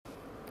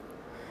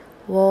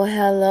Well,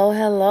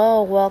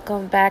 hello.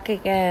 Welcome back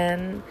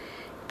again.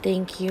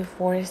 Thank you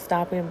for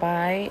stopping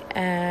by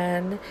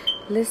and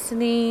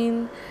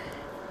listening.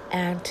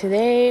 And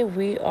today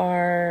we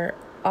are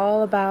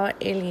all about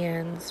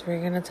aliens. We're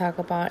going to talk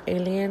about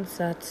aliens.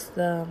 That's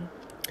the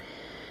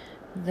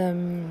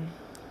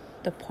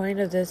the point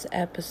of this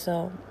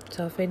episode.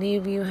 So if any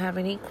of you have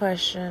any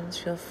questions,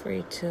 feel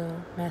free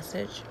to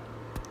message.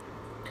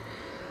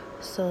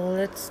 So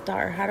let's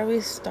start. How do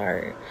we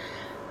start?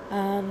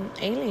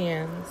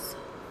 Aliens.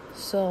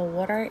 So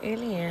what are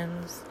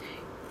aliens?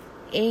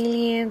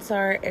 Aliens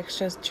are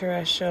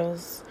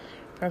extraterrestrials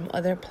from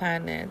other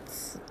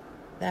planets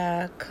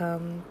that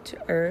come to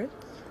Earth.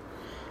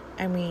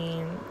 I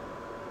mean,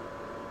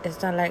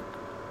 it's not like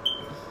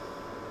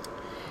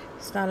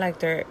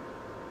they're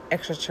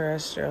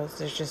extraterrestrials.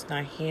 They're just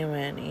not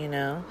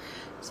human.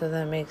 So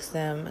that makes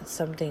them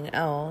something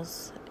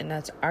else, and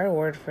that's our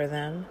word for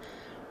them.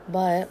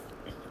 But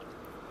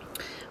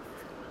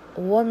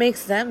what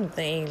makes them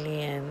the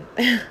alien?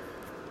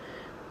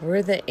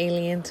 We're the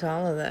alien to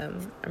all of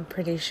them. I'm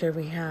pretty sure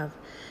we have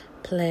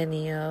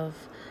plenty of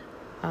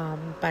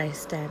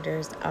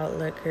bystanders,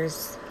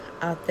 outlookers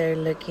out there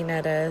looking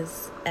at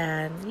us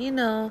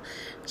and,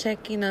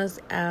 checking us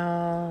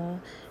out,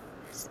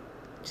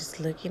 just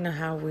looking at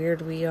how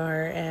weird we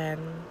are and,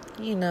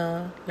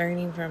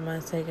 learning from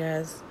us, I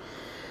guess.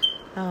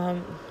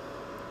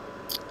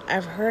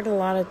 I've heard a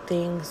lot of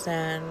things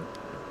and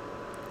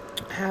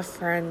have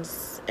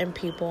friends and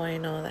people I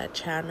know that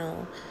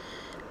channel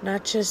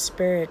not just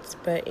spirits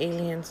but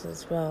aliens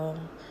as well.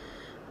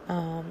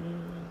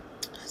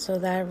 So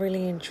that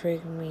really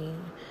intrigued me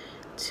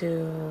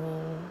to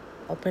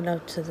open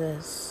up to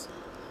this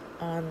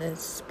on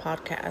this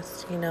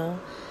podcast.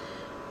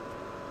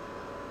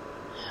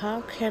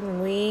 How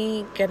can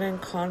we get in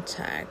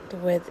contact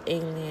with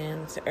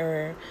aliens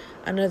or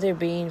another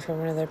being from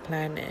another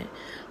planet?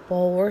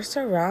 Well, we're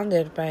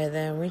surrounded by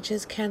them. We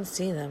just can't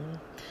see them.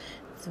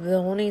 The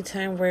only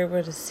time we're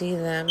able to see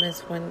them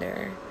is when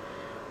they're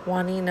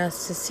wanting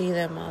us to see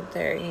them out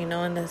there, in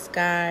the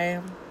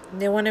sky.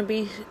 They want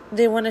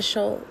to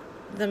show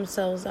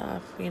themselves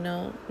off,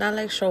 not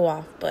like show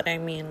off, but I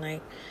mean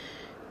like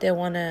they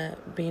want to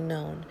be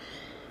known.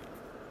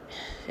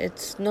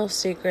 It's no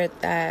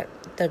secret that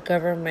the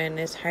government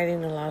is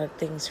hiding a lot of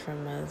things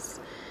from us,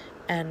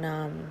 and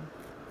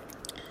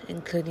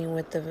including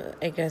with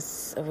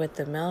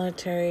the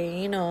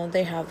military.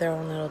 They have their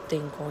own little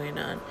thing going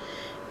on,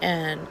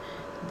 and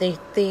they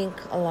think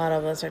a lot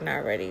of us are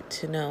not ready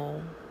to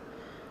know.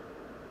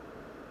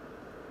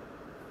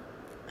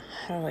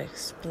 How do I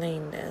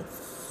explain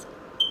this?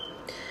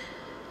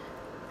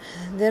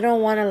 They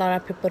don't want a lot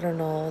of people to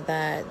know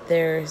that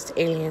there's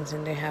aliens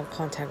and they have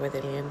contact with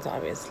aliens,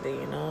 obviously,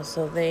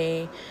 So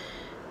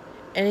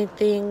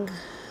anything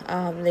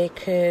they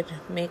could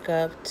make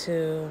up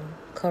to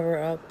cover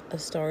up a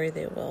story,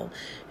 they will.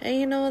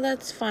 And,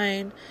 that's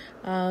fine.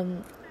 I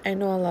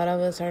know a lot of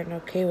us aren't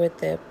okay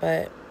with it,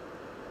 but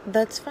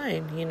that's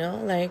fine,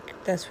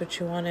 that's what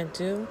you want to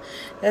do.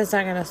 That's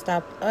not gonna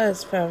stop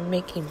us from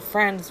making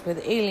friends with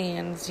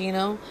aliens.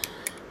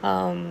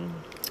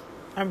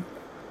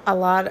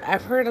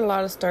 I've heard a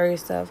lot of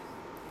stories of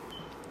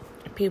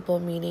people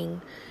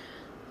meeting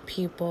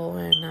people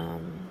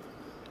and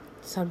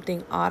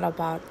something odd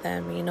about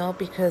them,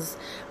 because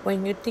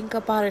when you think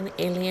about an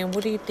alien,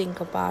 what do you think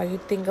about? You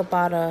think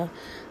about a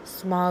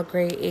small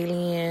gray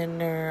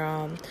alien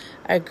or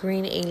a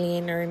green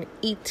alien or an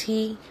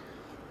ET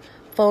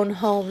phone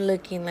home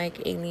looking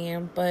like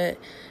alien, but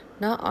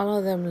not all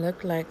of them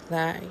look like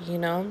that.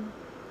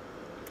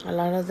 A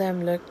lot of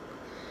them look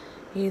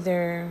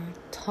either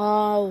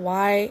tall,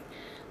 white,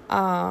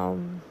 I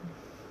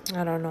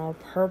don't know,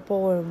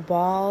 purple and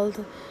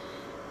bald,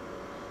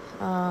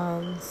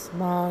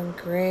 small and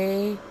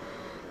gray,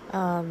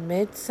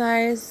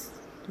 mid-size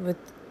with,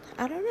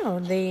 I don't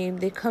know,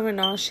 they come in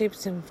all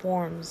shapes and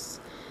forms.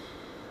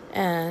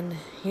 And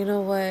you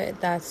know what?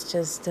 That's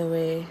just the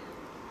way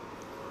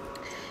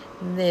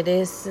it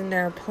is in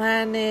their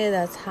planet.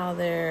 That's how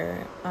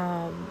they're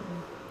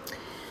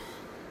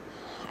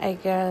I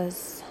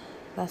guess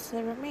that's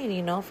the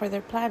remain, for their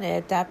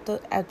planet,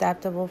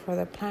 adaptable for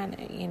their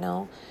planet.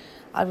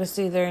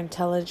 Obviously they're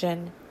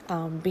intelligent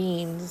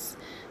beings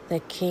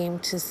that came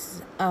to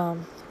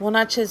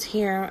not just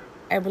here.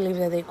 I believe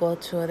that they go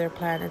to other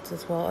planets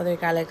as well, other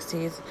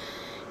galaxies,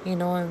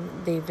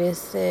 and they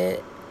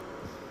visit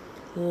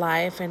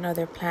life in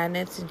other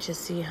planets and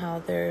just see how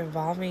they're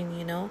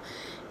evolving,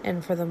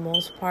 and for the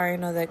most part,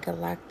 the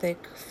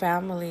galactic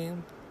family,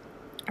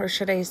 or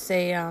should I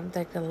say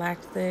the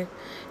galactic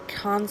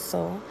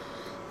council,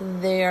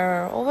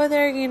 they're over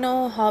there,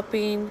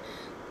 helping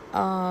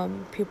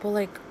people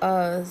like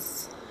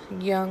us,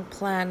 young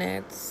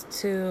planets,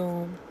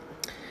 to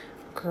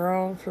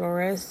grow and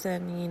flourish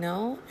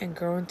and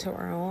grow into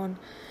our own.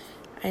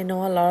 I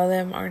know a lot of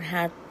them aren't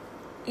happy.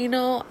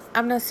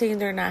 I'm not saying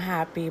they're not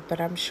happy,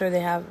 but I'm sure they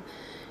have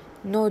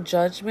no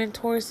judgment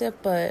towards it,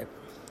 but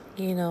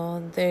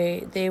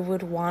they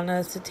would want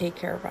us to take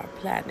care of our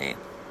planet.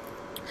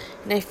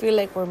 And I feel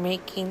like we're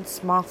making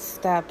small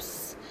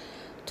steps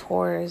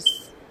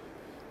towards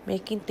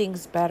making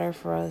things better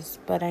for us.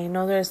 But I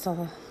know there's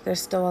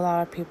still a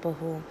lot of people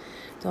who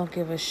don't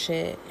give a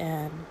shit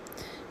and,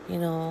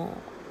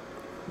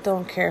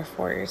 don't care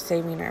for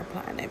saving our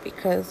planet,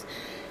 because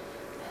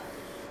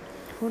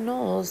who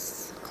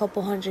knows, a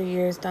couple 100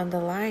 years down the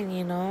line,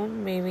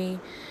 maybe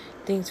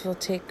things will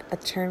take a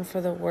turn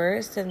for the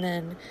worst, and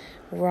then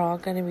we're all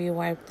going to be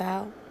wiped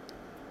out,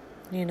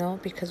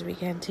 because we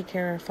can't take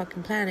care of our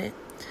fucking planet.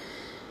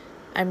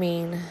 I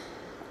mean,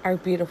 our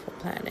beautiful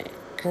planet,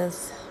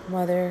 because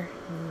Mother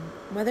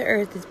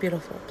Earth is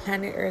beautiful.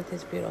 Planet Earth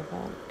is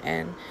beautiful,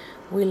 and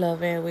we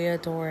love it. We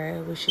adore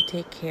it. We should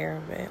take care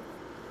of it.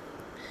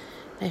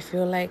 I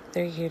feel like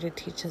they're here to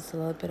teach us a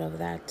little bit of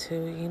that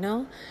too,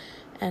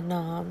 and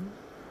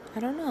I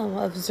don't know,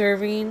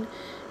 observing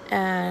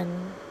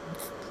and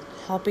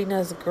helping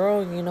us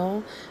grow.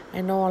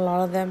 I know a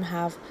lot of them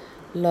have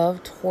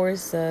love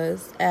towards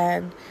us,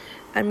 and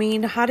I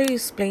mean, how do you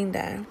explain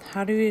that?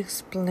 How do you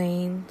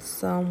explain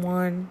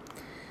someone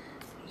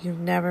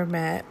you've never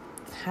met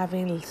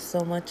having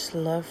so much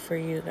love for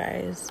you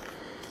guys?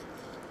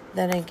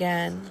 Then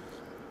again,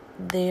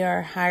 they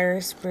are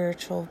higher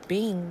spiritual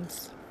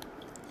beings.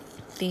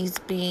 These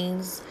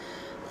beings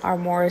are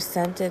more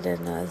ascended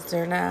than us.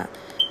 They're not,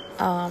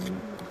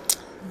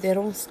 they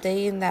don't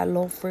stay in that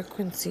low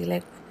frequency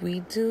like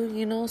we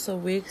do, so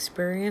we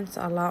experience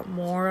a lot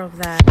more of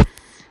that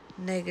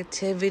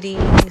negativity,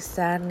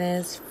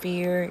 sadness,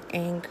 fear,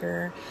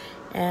 anger,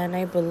 and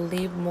I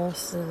believe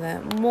most of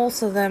them,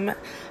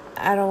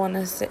 I don't want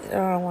to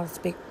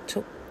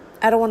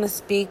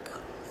speak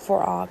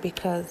for all,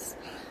 because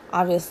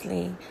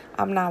obviously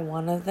I'm not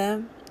one of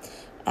them,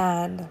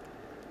 and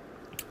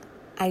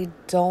I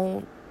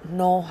don't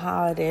know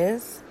how it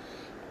is.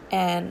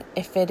 And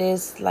if it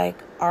is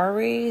like our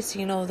race,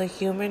 the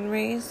human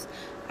race,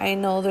 I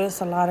know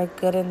there's a lot of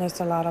good and there's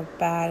a lot of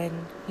bad.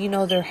 And,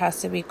 there has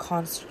to be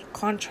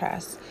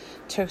contrast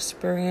to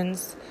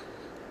experience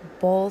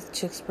both,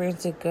 to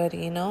experience the good,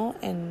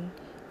 and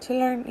to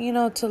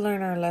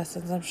learn our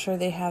lessons. I'm sure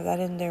they have that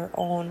in their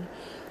own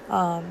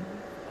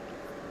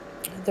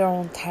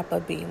type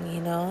of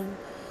being,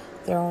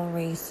 their own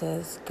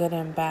races, good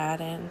and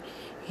bad. And,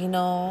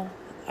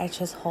 I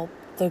just hope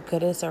the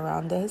good is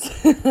around us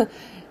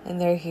and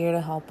they're here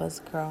to help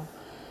us grow.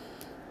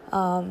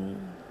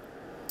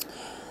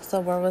 So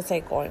where was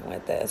I going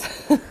with this?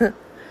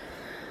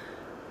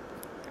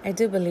 I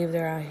do believe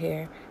they're out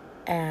here,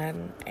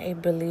 and I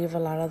believe a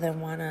lot of them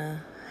want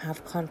to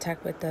have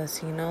contact with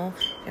us, and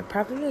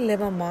probably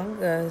live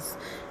among us.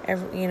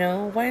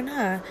 Why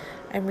not?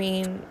 I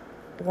mean,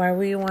 why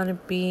would you want to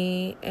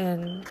be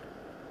in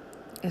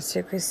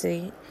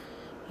secrecy,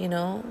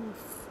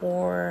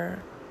 for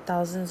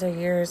thousands of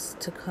years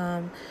to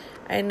come?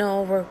 I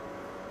know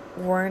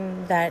we're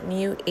in that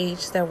new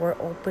age that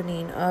we're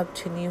opening up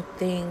to new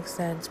things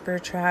and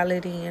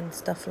spirituality and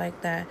stuff like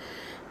that,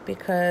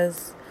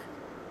 because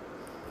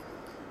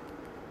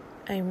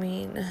I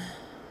mean,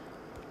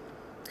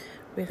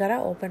 we gotta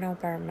open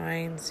up our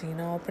minds,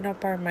 open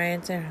up our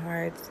minds and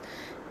hearts,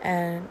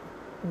 and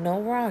know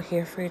we're all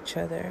here for each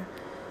other.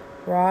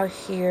 We're all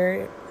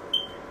here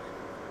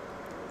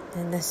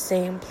in the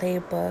same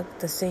playbook,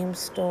 the same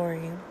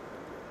story,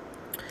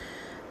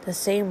 the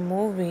same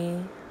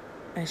movie,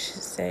 I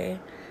should say,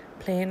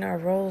 playing our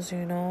roles.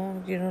 You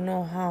don't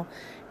know how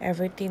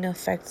everything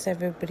affects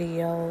everybody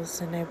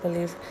else, and I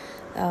believe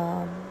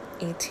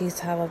ETs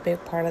have a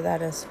big part of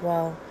that as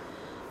well.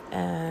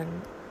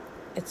 And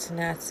it's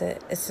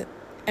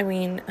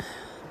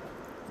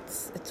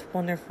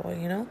wonderful,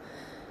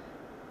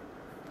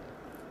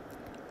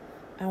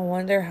 I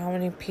wonder how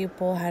many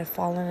people had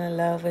fallen in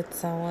love with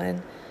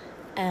someone,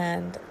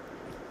 and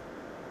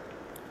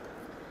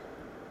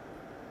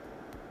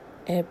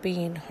it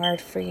being hard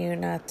for you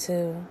not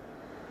to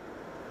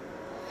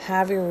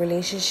have your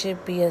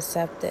relationship be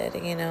accepted.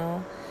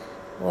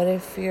 What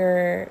if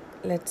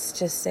let's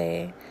just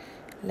say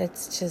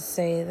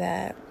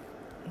that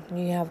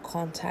you have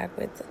contact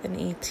with an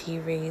ET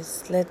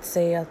race, let's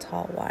say a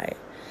tall white,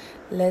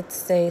 let's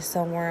say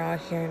somewhere out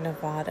here in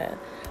Nevada,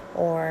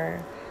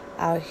 or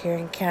out here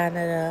in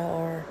Canada,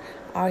 or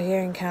out here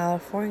in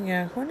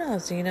California, who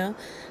knows,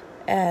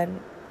 and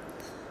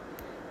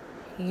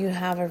you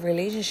have a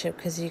relationship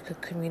because you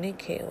could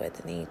communicate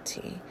with an ET,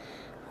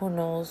 who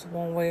knows,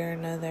 one way or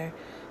another,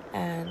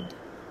 and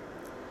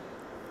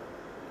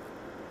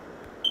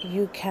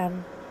you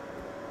can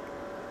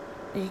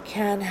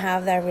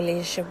have that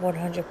relationship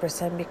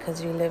 100%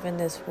 because you live in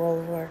this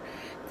world where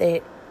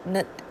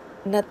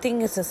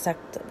nothing is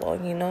acceptable,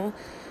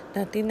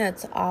 nothing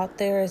that's out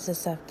there is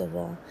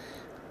acceptable.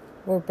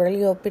 We're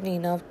barely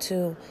opening up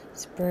to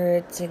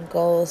spirits and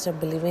ghosts and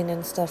believing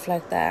in stuff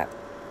like that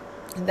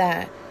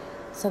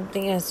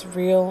something as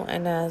real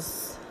and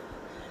as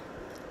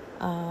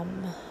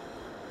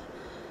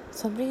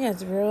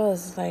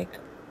like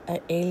an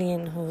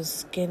alien who's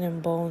skin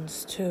and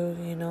bones too,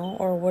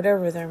 or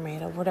whatever they're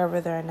made of,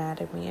 whatever their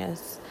anatomy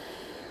is,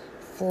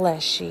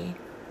 fleshy.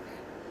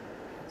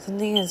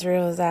 something as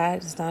real as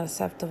that is not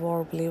acceptable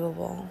or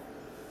believable.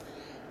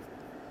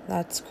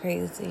 That's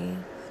crazy.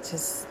 It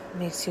just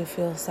makes you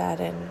feel sad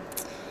and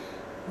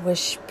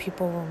wish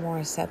people were more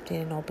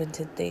accepting and open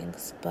to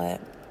things. But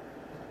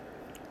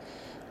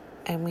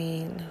I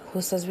mean,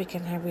 who says we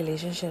can have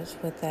relationships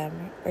with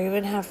them or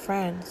even have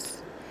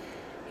friends?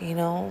 You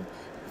know?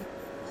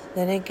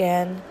 Then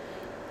again,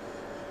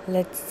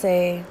 let's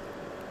say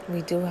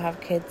we do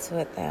have kids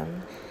with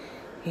them.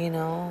 You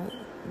know,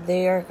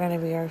 they are going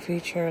to be our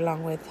future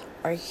along with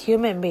our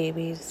human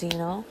babies, you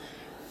know?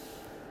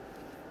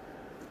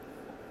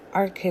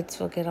 Our kids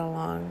will get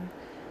along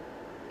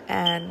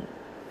and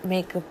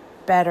make a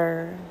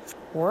better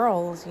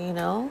world, you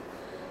know?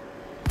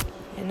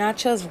 And not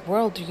just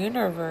world,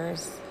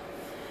 universe.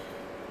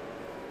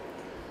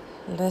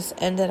 Let's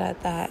end it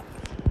at that.